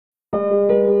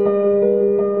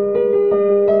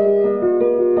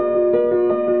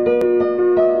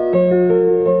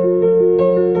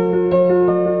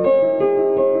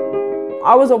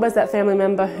I was always that family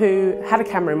member who had a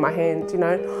camera in my hand, you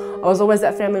know. I was always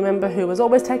that family member who was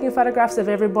always taking photographs of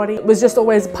everybody. It was just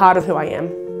always part of who I am.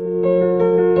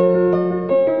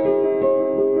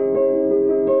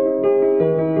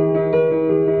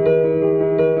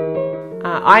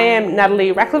 I am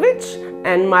Natalie Raklovich,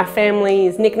 and my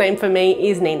family's nickname for me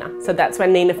is Nina, so that's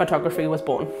when Nina Photography was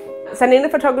born. So Nina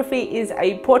Photography is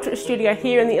a portrait studio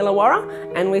here in the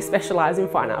Illawarra, and we specialise in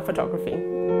fine art photography.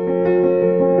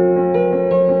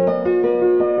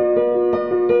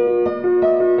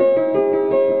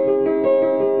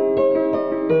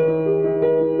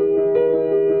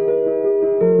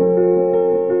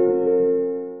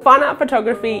 Fine art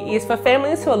photography is for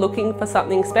families who are looking for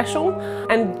something special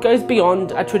and goes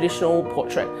beyond a traditional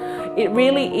portrait. It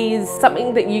really is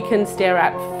something that you can stare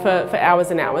at for hours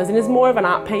and hours, and is more of an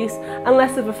art piece and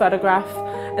less of a photograph,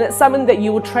 and it's something that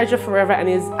you will treasure forever and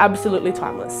is absolutely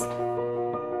timeless.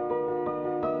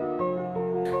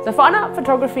 So fine art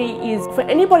photography is for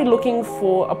anybody looking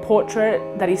for a portrait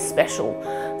that is special,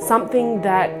 something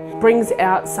that brings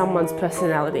out someone's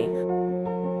personality.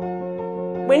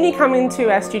 When you come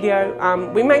into our studio,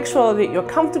 we make sure that you're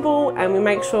comfortable, and we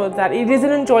make sure that it is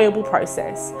an enjoyable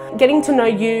process. Getting to know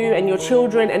you and your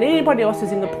children and anybody else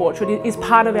who's in the portrait is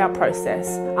part of our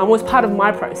process, was part of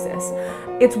my process.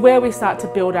 It's where we start to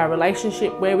build our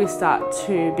relationship, where we start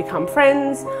to become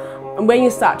friends, and when you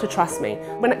start to trust me.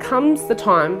 When it comes the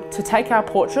time to take our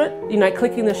portrait, you know,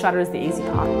 clicking the shutter is the easy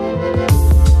part.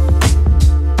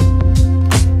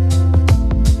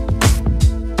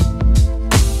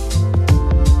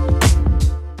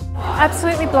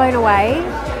 Absolutely blown away.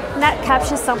 Nat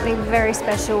captures something very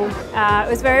special. It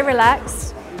was very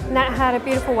relaxed. Nat had a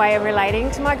beautiful way of relating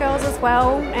to my girls as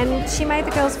well, and she made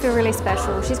the girls feel really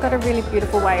special. She's got a really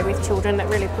beautiful way with children that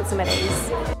really puts them at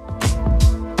ease.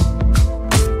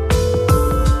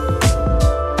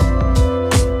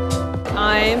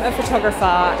 I'm a photographer,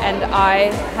 and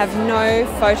I have no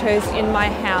photos in my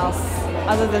house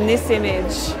other than this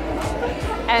image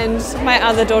and my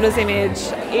other daughter's image.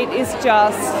 It is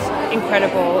just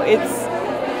incredible. It's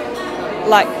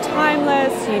like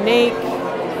timeless, unique,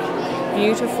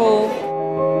 beautiful.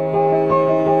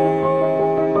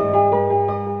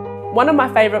 One of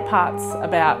my favourite parts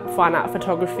about fine art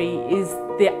photography is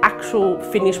the actual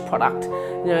finished product.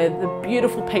 You know, the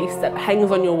beautiful piece that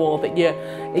hangs on your wall that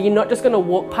you're not just going to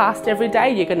walk past every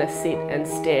day, you're going to sit and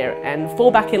stare and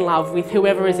fall back in love with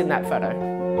whoever is in that photo.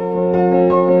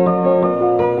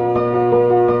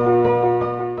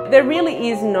 There really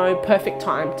is no perfect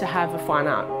time to have a fine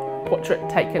art portrait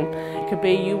taken. It could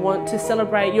be you want to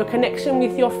celebrate your connection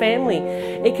with your family.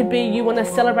 It could be you want to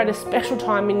celebrate a special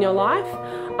time in your life.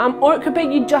 Or it could be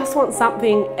you just want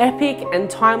something epic and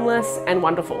timeless and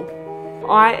wonderful.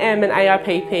 I am an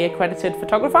AIPP accredited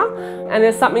photographer, and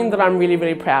it's something that I'm really,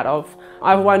 really proud of.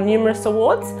 I've won numerous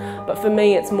awards, but for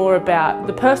me it's more about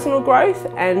the personal growth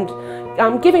and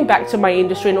giving back to my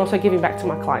industry and also giving back to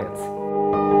my clients.